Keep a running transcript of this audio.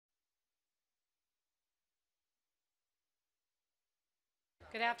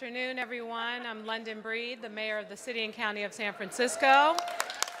Good afternoon, everyone. I'm London Breed, the mayor of the city and county of San Francisco.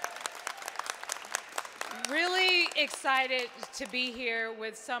 Really excited to be here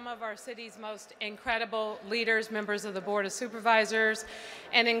with some of our city's most incredible leaders, members of the Board of Supervisors,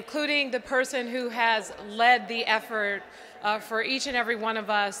 and including the person who has led the effort for each and every one of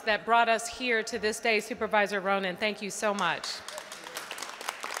us that brought us here to this day, Supervisor Ronan. Thank you so much.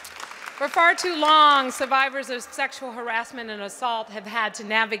 For far too long, survivors of sexual harassment and assault have had to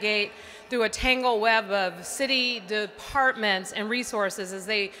navigate through a tangled web of city departments and resources as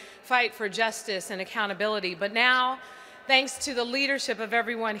they fight for justice and accountability. But now, thanks to the leadership of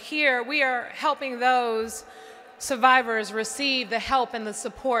everyone here, we are helping those survivors receive the help and the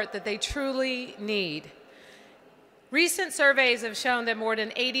support that they truly need. Recent surveys have shown that more than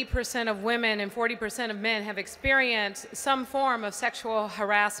 80% of women and 40% of men have experienced some form of sexual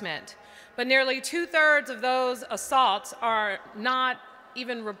harassment. But nearly 2/3 of those assaults are not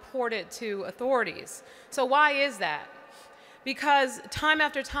even reported to authorities. So why is that? Because time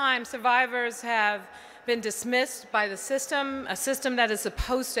after time, survivors have been dismissed by the system, a system that is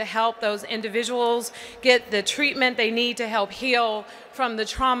supposed to help those individuals get the treatment they need to help heal from the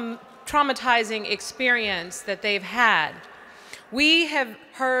traumatizing experience that they've had. We have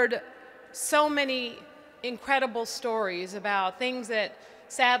heard so many incredible stories about things that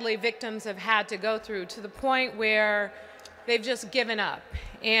sadly victims have had to go through to the point where they've just given up.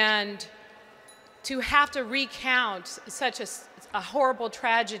 And to have to recount such a horrible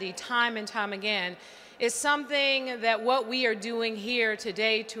tragedy time and time again is something that what we are doing here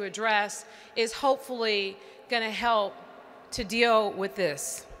today to address is hopefully going to help to deal with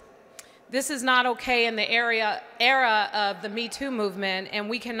this. This is not okay in the era of the Me Too movement, and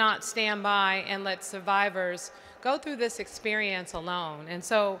we cannot stand by and let survivors go through this experience alone. And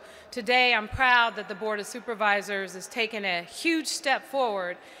so today I'm proud that the Board of Supervisors has taken a huge step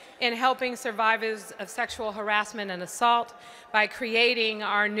forward in helping survivors of sexual harassment and assault by creating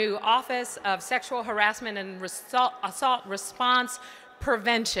our new Office of Sexual Harassment and Assault Response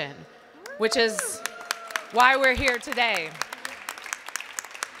Prevention, which is why we're here today.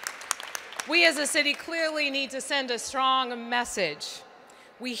 We as a city clearly need to send a strong message.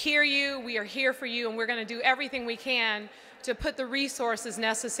 We hear you, we are here for you, and we're going to do everything we can to put the resources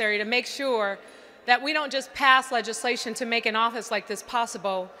necessary to make sure that we don't just pass legislation to make an office like this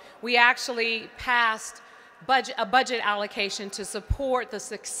possible. We actually passed a budget allocation to support the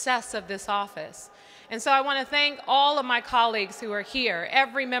success of this office. And so I want to thank all of my colleagues who are here.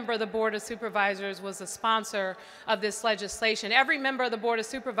 Every member of the Board of Supervisors was a sponsor of this legislation. Every member of the Board of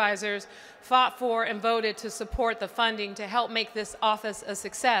Supervisors fought for and voted to support the funding to help make this office a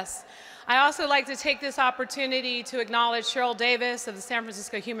success. I also like to take this opportunity to acknowledge Cheryl Davis of the San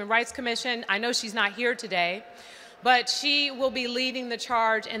Francisco Human Rights Commission. I know she's not here today, but she will be leading the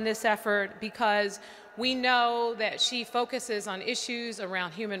charge in this effort because we know that she focuses on issues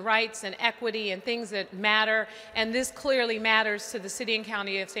around human rights and equity and things that matter, and this clearly matters to the city and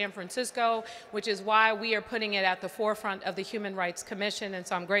county of San Francisco, which is why we are putting it at the forefront of the Human Rights Commission, and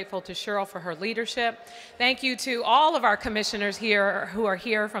so I'm grateful to Cheryl for her leadership. Thank you to all of our commissioners here who are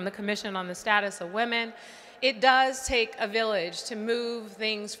here from the Commission on the Status of Women. It does take a village to move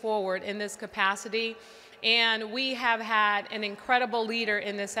things forward in this capacity. And we have had an incredible leader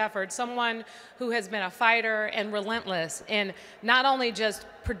in this effort, someone who has been a fighter and relentless in not only just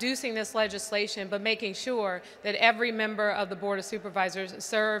producing this legislation, but making sure that every member of the Board of Supervisors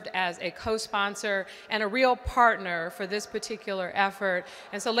served as a co-sponsor and a real partner for this particular effort.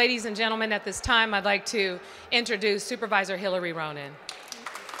 And so, ladies and gentlemen, at this time, I'd like to introduce Supervisor Hillary Ronan.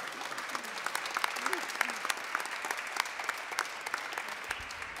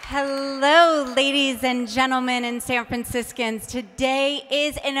 Hello, ladies and gentlemen and San Franciscans. Today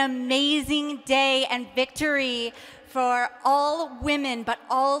is an amazing day and victory for all women, but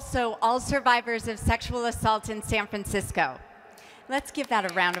also all survivors of sexual assault in San Francisco. Let's give that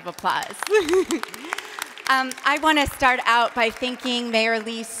a round of applause. I want to start out by thanking Mayor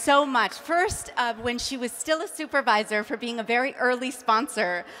Lee so much. First, when she was still a supervisor, for being a very early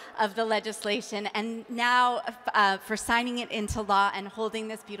sponsor of the legislation, and now for signing it into law and holding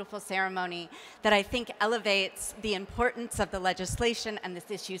this beautiful ceremony that I think elevates the importance of the legislation and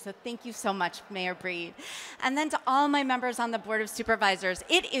this issue. So thank you so much, Mayor Breed. And then to all my members on the Board of Supervisors,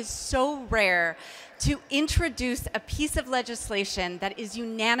 it is so rare to introduce a piece of legislation that is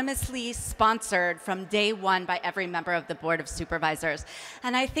unanimously sponsored from day one by every member of the Board of Supervisors.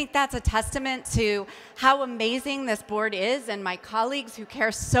 And I think that's a testament to how amazing this board is and my colleagues who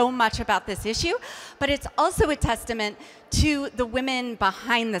care so much about this issue, but it's also a testament to the women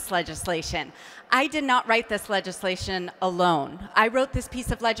behind this legislation. I did not write this legislation alone. I wrote this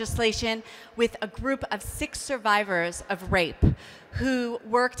piece of legislation with a group of 6 survivors of rape who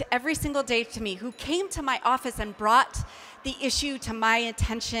worked every single day to me, who came to my office and brought the issue to my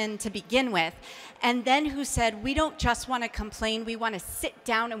attention to begin with, and then who said, we don't just want to complain, we want to sit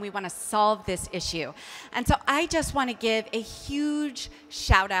down and we want to solve this issue. And so I just want to give a huge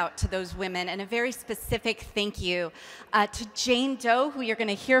shout out to those women and a very specific thank you to Jane Doe, who you're going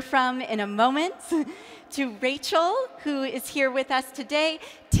to hear from in a moment, to Rachel, who is here with us today,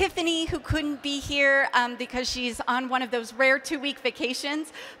 Tiffany, who couldn't be here because she's on one of those rare 2-week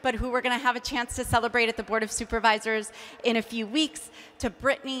vacations, but who we're going to have a chance to celebrate at the Board of Supervisors in a few weeks, to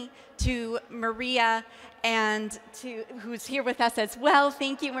Brittany, to Maria, and to who's here with us as well.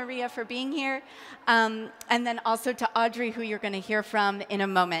 Thank you, Maria, for being here. And then also to Audrey, who you're going to hear from in a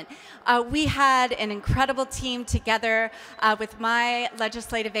moment. We had an incredible team together with my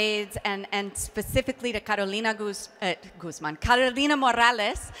legislative aides and specifically to Carolina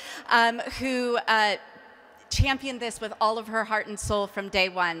Morales, who championed this with all of her heart and soul from day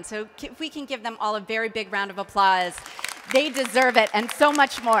one. So if we can give them all a very big round of applause, they deserve it, and so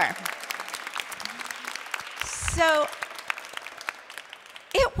much more. So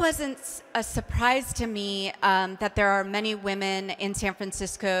it wasn't a surprise to me that there are many women in San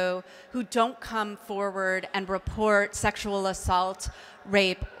Francisco who don't come forward and report sexual assault,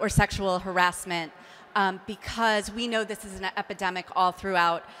 rape, or sexual harassment because we know this is an epidemic all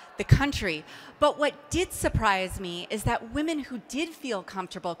throughout the country. But what did surprise me is that women who did feel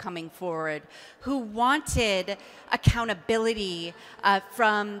comfortable coming forward, who wanted accountability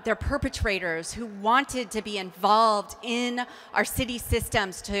from their perpetrators, who wanted to be involved in our city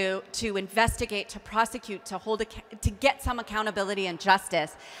systems to investigate, to prosecute, to get some accountability and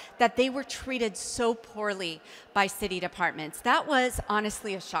justice, that they were treated so poorly by city departments. That was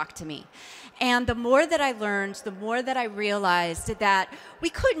honestly a shock to me. And the more that I learned, the more that I realized that we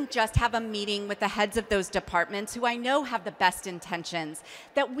couldn't just have a meeting with the heads of those departments, who I know have the best intentions,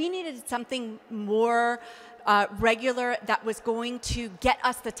 that we needed something more regular that was going to get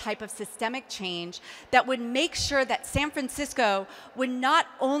us the type of systemic change that would make sure that San Francisco would not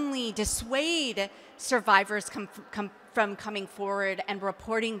only dissuade survivors from coming forward and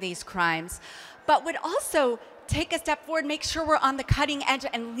reporting these crimes, but would also take a step forward, make sure we're on the cutting edge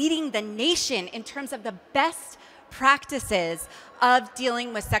and leading the nation in terms of the best practices of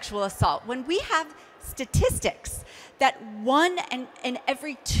dealing with sexual assault. When we have statistics that 1 in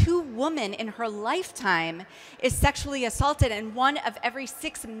every 2 women in her lifetime is sexually assaulted and 1 of every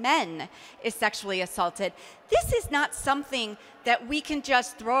 6 men is sexually assaulted, this is not something that we can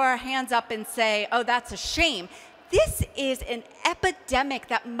just throw our hands up and say, oh, that's a shame. This is an epidemic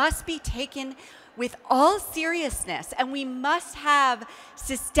that must be taken with all seriousness, and we must have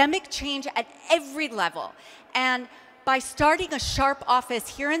systemic change at every level. And by starting a sharp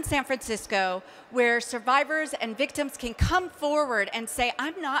office here in San Francisco where survivors and victims can come forward and say,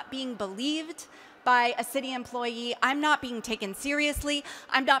 I'm not being believed by a city employee, I'm not being taken seriously,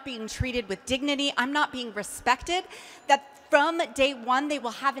 I'm not being treated with dignity, I'm not being respected, that from day one, they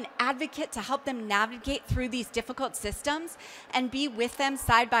will have an advocate to help them navigate through these difficult systems and be with them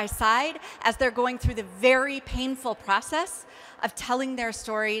side by side as they're going through the very painful process of telling their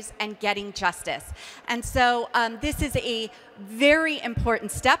stories and getting justice. And so this is a very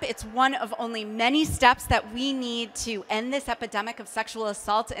important step. It's one of only many steps that we need to end this epidemic of sexual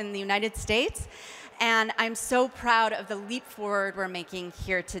assault in the United States. And I'm so proud of the leap forward we're making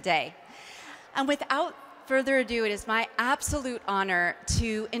here today. And without further ado, it is my absolute honor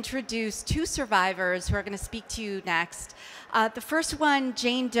to introduce 2 survivors who are going to speak to you next. The first one,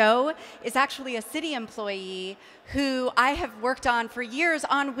 Jane Doe, is actually a city employee who I have worked on for years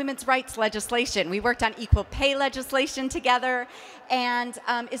on women's rights legislation. We worked on equal pay legislation together, and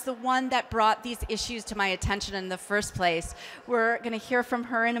is the one that brought these issues to my attention in the first place. We're going to hear from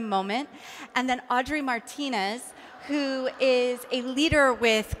her in a moment. And then Audrey Martinez, who is a leader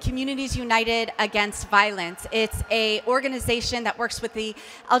with Communities United Against Violence. It's an organization that works with the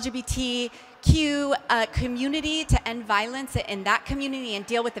LGBTQ community to end violence in that community and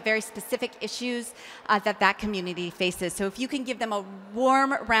deal with the very specific issues that community faces. So if you can give them a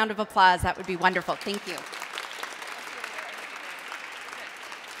warm round of applause, that would be wonderful. Thank you.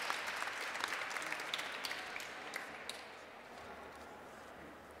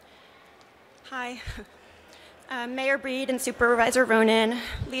 Hi. Mayor Breed and Supervisor Ronan,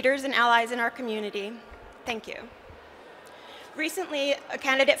 leaders and allies in our community, thank you. Recently, a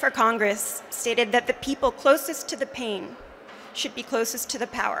candidate for Congress stated that the people closest to the pain should be closest to the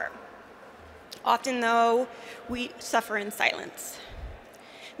power, often though we suffer in silence.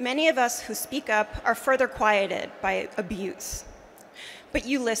 Many of us who speak up are further quieted by abuse, but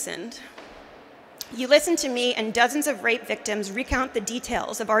you listened. You listened to me and dozens of rape victims recount the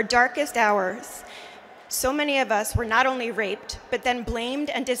details of our darkest hours. So many of us were not only raped, but then blamed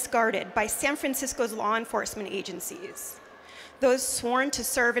and discarded by San Francisco's law enforcement agencies, those sworn to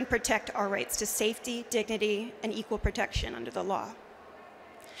serve and protect our rights to safety, dignity, and equal protection under the law.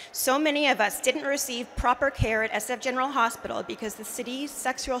 So many of us didn't receive proper care at SF General Hospital because the city's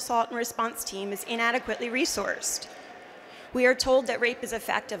sexual assault and response team is inadequately resourced. We are told that rape is a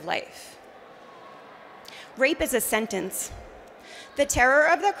fact of life. Rape is a sentence. The terror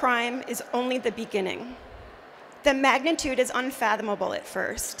of the crime is only the beginning. The magnitude is unfathomable at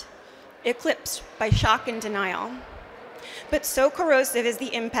first, eclipsed by shock and denial. But so corrosive is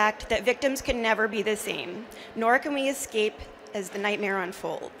the impact that victims can never be the same, nor can we escape as the nightmare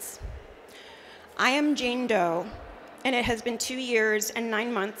unfolds. I am Jane Doe, and it has been 2 years and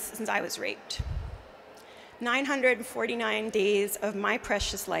 9 months since I was raped. 949 days of my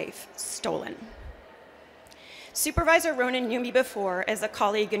precious life stolen. Supervisor Ronan knew me before as a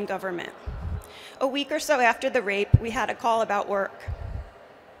colleague in government. A week or so after the rape, we had a call about work.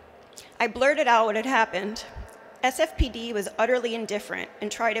 I blurted out what had happened. SFPD was utterly indifferent and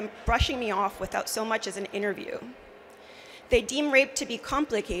tried brushing me off without so much as an interview. They deem rape to be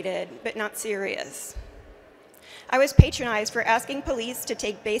complicated, but not serious. I was patronized for asking police to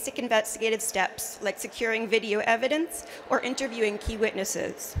take basic investigative steps, like securing video evidence or interviewing key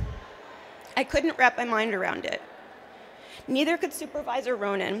witnesses. I couldn't wrap my mind around it. Neither could Supervisor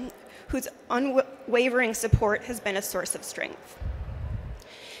Ronan, whose unwavering support has been a source of strength.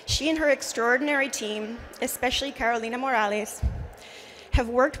 She and her extraordinary team, especially Carolina Morales, have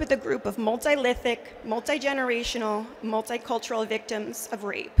worked with a group of multilithic, multi-generational, multicultural victims of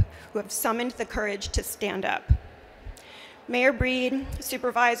rape who have summoned the courage to stand up. Mayor Breed,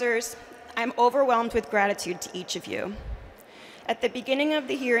 supervisors, I'm overwhelmed with gratitude to each of you. At the beginning of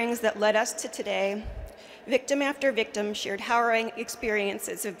the hearings that led us to today, victim after victim shared harrowing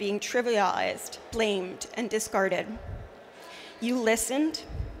experiences of being trivialized, blamed, and discarded. You listened.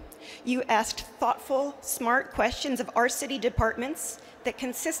 You asked thoughtful, smart questions of our city departments that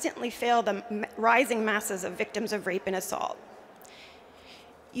consistently fail the rising masses of victims of rape and assault.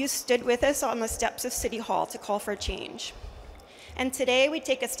 You stood with us on the steps of City Hall to call for change. And today we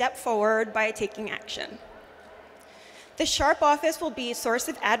take a step forward by taking action. The Sharp office will be a source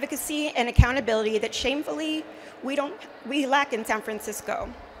of advocacy and accountability that shamefully we lack in San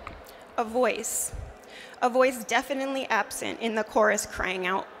Francisco. A voice definitely absent in the chorus crying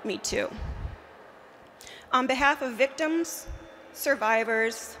out, "Me too." On behalf of victims,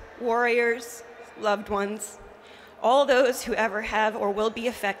 survivors, warriors, loved ones, all those who ever have or will be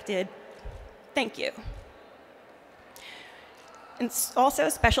affected, thank you. And also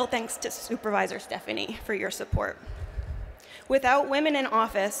special thanks to Supervisor Stephanie for your support. Without women in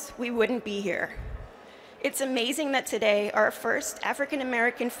office, we wouldn't be here. It's amazing that today our first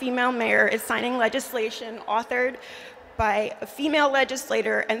African-American female mayor is signing legislation authored by a female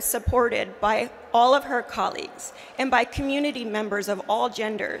legislator and supported by all of her colleagues and by community members of all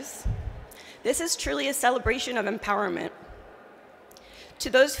genders. This is truly a celebration of empowerment. To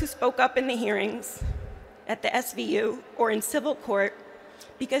those who spoke up in the hearings, at the SVU, or in civil court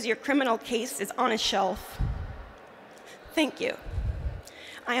because your criminal case is on a shelf, thank you.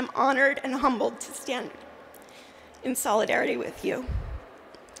 I am honored and humbled to stand in solidarity with you.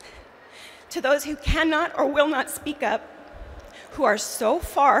 To those who cannot or will not speak up, who are so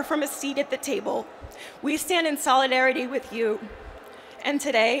far from a seat at the table, we stand in solidarity with you. And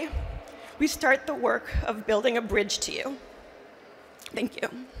today, we start the work of building a bridge to you. Thank you.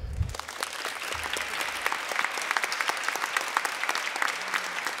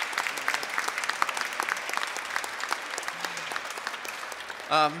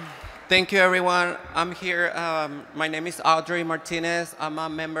 Thank you, everyone. I'm here. My name is Audrey Martinez. I'm a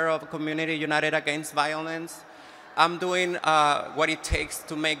member of Community United Against Violence. I'm doing what it takes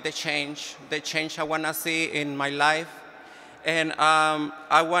to make the change I want to see in my life. And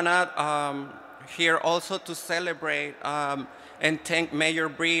I want to here also to celebrate and thank Mayor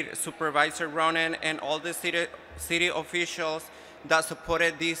Breed, Supervisor Ronan, and all the city officials that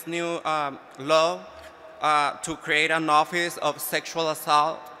supported this new law to create an office of sexual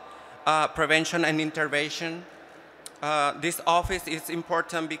assault prevention and intervention. This office is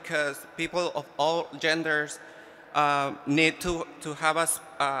important because people of all genders need to have a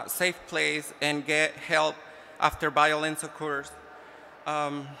safe place and get help after violence occurs.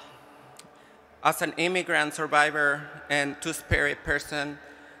 As an immigrant survivor and two-spirit person,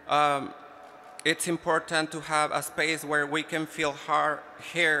 it's important to have a space where we can feel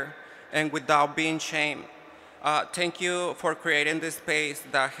heard and without being shamed. Thank you for creating this space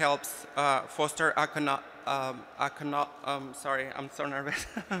that helps foster sorry, I'm so nervous.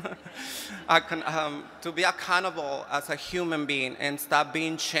 To be accountable as a human being and stop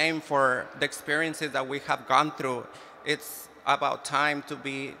being shamed for the experiences that we have gone through. It's about time to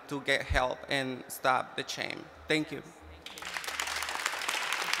get help and stop the shame. Thank you.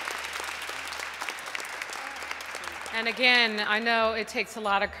 And again, I know it takes a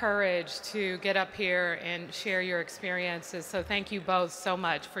lot of courage to get up here and share your experiences. So thank you both so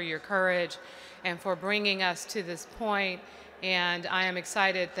much for your courage and for bringing us to this point. And I am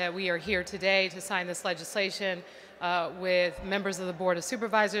excited that we are here today to sign this legislation with members of the Board of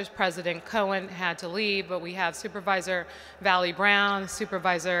Supervisors. President Cohen had to leave, but we have Supervisor Valley Brown,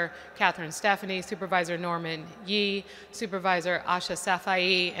 Supervisor Catherine Stephanie, Supervisor Norman Yee, Supervisor Asha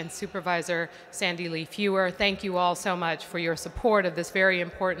Safai, and Supervisor Sandy Lee Fewer. Thank you all so much for your support of this very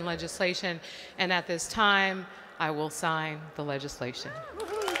important legislation. And at this time, I will sign the legislation.